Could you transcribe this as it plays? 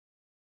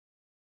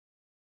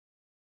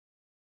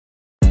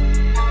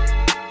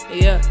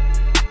Yeah.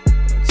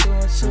 1, 2,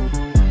 1, 2.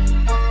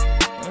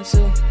 1,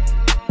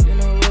 2. You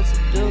know what to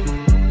do.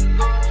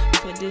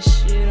 Put this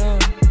shit on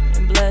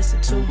and blast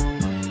it too.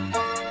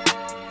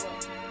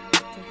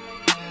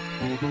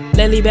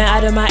 Lately been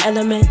out of my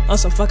element. On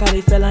some fuck how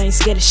they feel, I ain't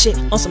scared of shit.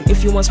 On some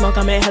if you want smoke,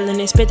 I'm inhaling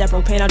it. Spit that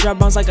propane, I drop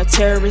bombs like a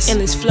terrorist.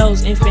 Endless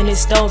flows, infinite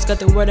stones. Got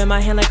the word in my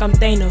hand like I'm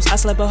Thanos. I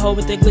slap a hoe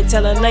with the glick,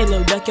 tell her lay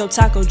low. Duck your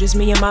taco, just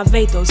me and my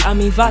Vatos. I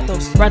mean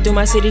Vatos. Ride through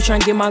my city trying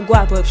to get my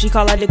guap up. She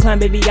call I decline,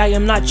 baby, I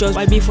am nachos.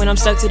 White beef when I'm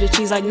stuck to the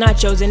cheese like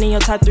nachos. And in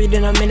your top 3,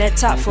 then I'm in that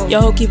top 4. Yo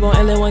ho keep on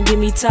L1, give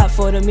me top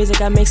 4. The music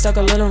I make stuck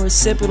a little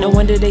reciprocal. No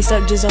wonder they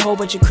suck just a whole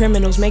bunch of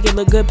criminals. Make it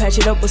look good, patch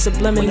it up with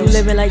subliminals. When you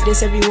living like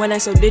this, everyone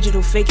act so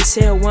digital. Fake as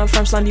hell, one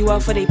from slime you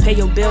out for they pay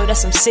your bill, that's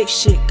some sick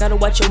shit. Gotta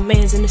watch your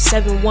mans in the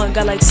 7-1.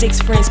 Got like 6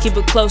 friends, keep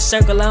a close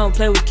circle. I don't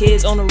play with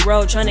kids on the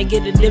road, trying to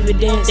get the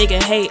dividends. They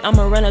can hate,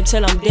 I'ma run up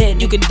till I'm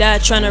dead. You could die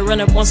trying to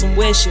run up on some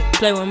weird shit.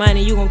 Play with mine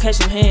and you gon' catch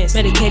some hands.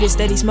 Medicated,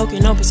 steady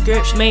smoking on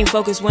prescription. Main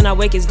focus when I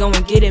wake is go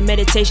and get it.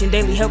 Meditation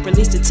daily help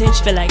release the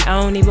tension. Feel like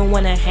I don't even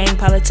wanna hang.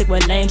 Politic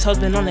with lames,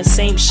 husband on the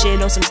same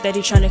shit. On some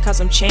steady trying to cause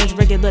some change.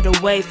 Regular the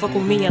way, fuck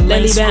with me and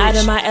lately been out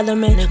of my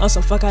element. On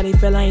some fuck how they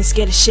feel, I ain't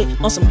scared of shit.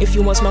 On some if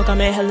you want smoke,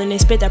 I'm inhaling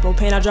it. Spit that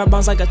propane, I drop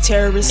bombs like a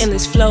terrorist.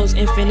 Endless flows,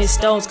 infinite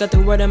stones. Got the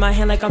word in my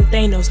hand like I'm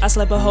Thanos. I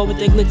slap a hoe with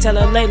the glick, tell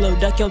her lay low.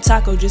 Duck your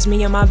taco, just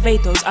me and my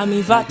Vatos. I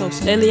mean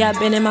Vatos. Lately I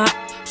been in my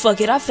fuck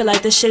it, I feel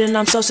like this shit and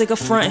I'm so sick of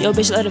frontin'. Yo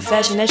bitch love the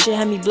fashion, that shit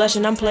had me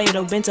blushing. I'm playing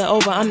though, bent her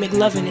over, I'm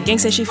McLovin' it. Gang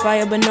said she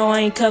fire, but no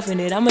I ain't cuffing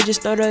it. I'ma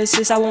just throw the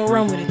assist, I won't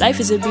run with it. Life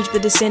is a beach,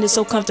 but the sand is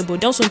so comfortable.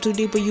 Don't swim too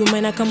deep or you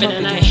may not come up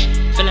again.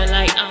 Feeling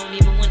like I don't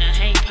even wanna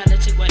hang.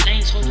 Politic with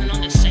lanes, holding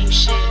on the same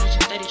shit.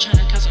 Steady trying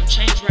to cause some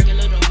change,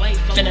 regular the way.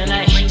 Feeling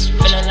like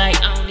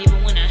I don't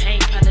even wanna hang.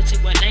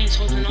 Politic with lanes,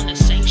 holding on the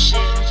same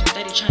shit.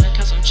 Steady trying to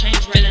cause some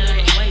change, regular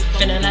the way.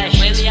 Feeling like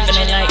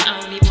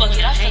I don't even fuck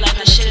it, I feel like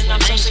this shit and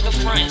I'm so sick of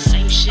frontin'.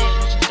 Same shit.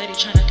 Steady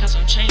trying to cause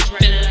some change,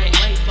 regular the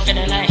way.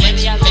 Feeling like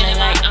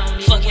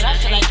fuck it, I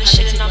feel like this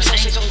shit and I'm so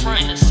sick of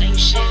frontin'. Same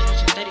shit.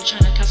 Steady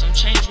trying to cause some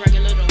change,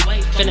 regular the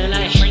way. Feeling like